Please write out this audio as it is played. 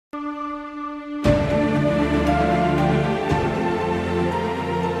希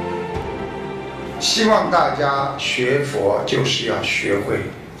望大家学佛就是要学会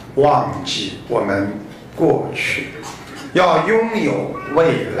忘记我们过去，要拥有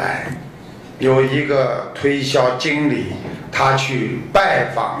未来。有一个推销经理，他去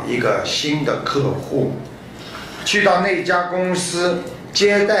拜访一个新的客户，去到那家公司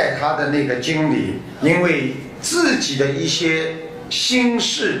接待他的那个经理，因为自己的一些心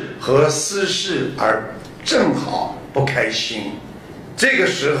事和私事而正好不开心。这个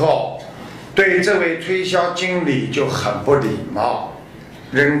时候对这位推销经理就很不礼貌，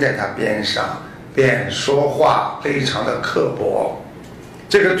扔在他边上，便说话非常的刻薄。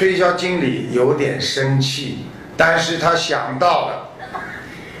这个推销经理有点生气，但是他想到了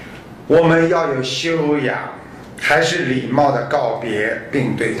我们要有修养，还是礼貌的告别，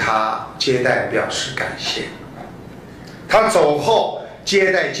并对他接待表示感谢。他走后，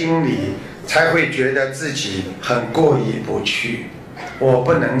接待经理才会觉得自己很过意不去，我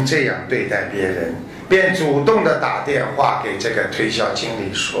不能这样对待别人，便主动的打电话给这个推销经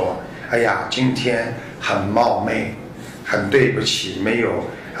理说：哎呀，今天很冒昧，很对不起，没有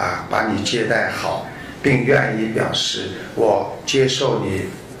把你接待好，并愿意表示我接受你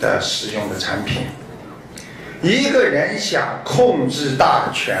的使用的产品。一个人想控制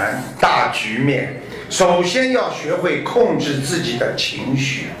大权大局面，首先要学会控制自己的情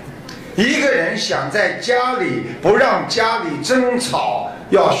绪。一个人想在家里不让家里争吵，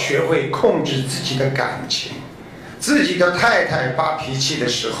要学会控制自己的感情。自己的太太发脾气的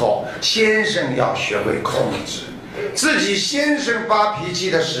时候，先生要学会控制；自己先生发脾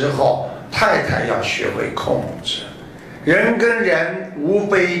气的时候，太太要学会控制。人跟人无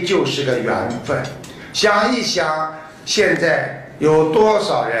非就是个缘分，想一想，现在有多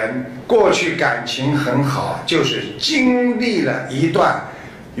少人过去感情很好，就是经历了一段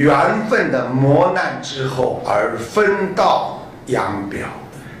缘分的磨难之后而分道扬镳。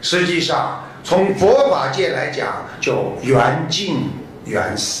实际上从佛法界来讲，就缘尽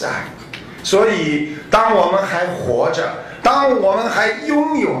缘散。所以当我们还活着，当我们还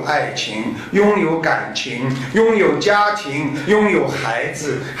拥有爱情，拥有感情，拥有家庭，拥有孩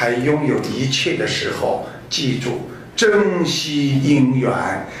子，还拥有一切的时候，记住珍惜因缘。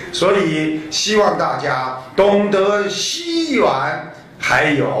所以希望大家懂得惜缘，还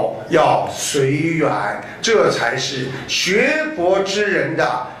有要随缘，这才是学佛之人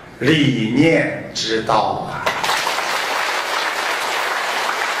的理念之道啊。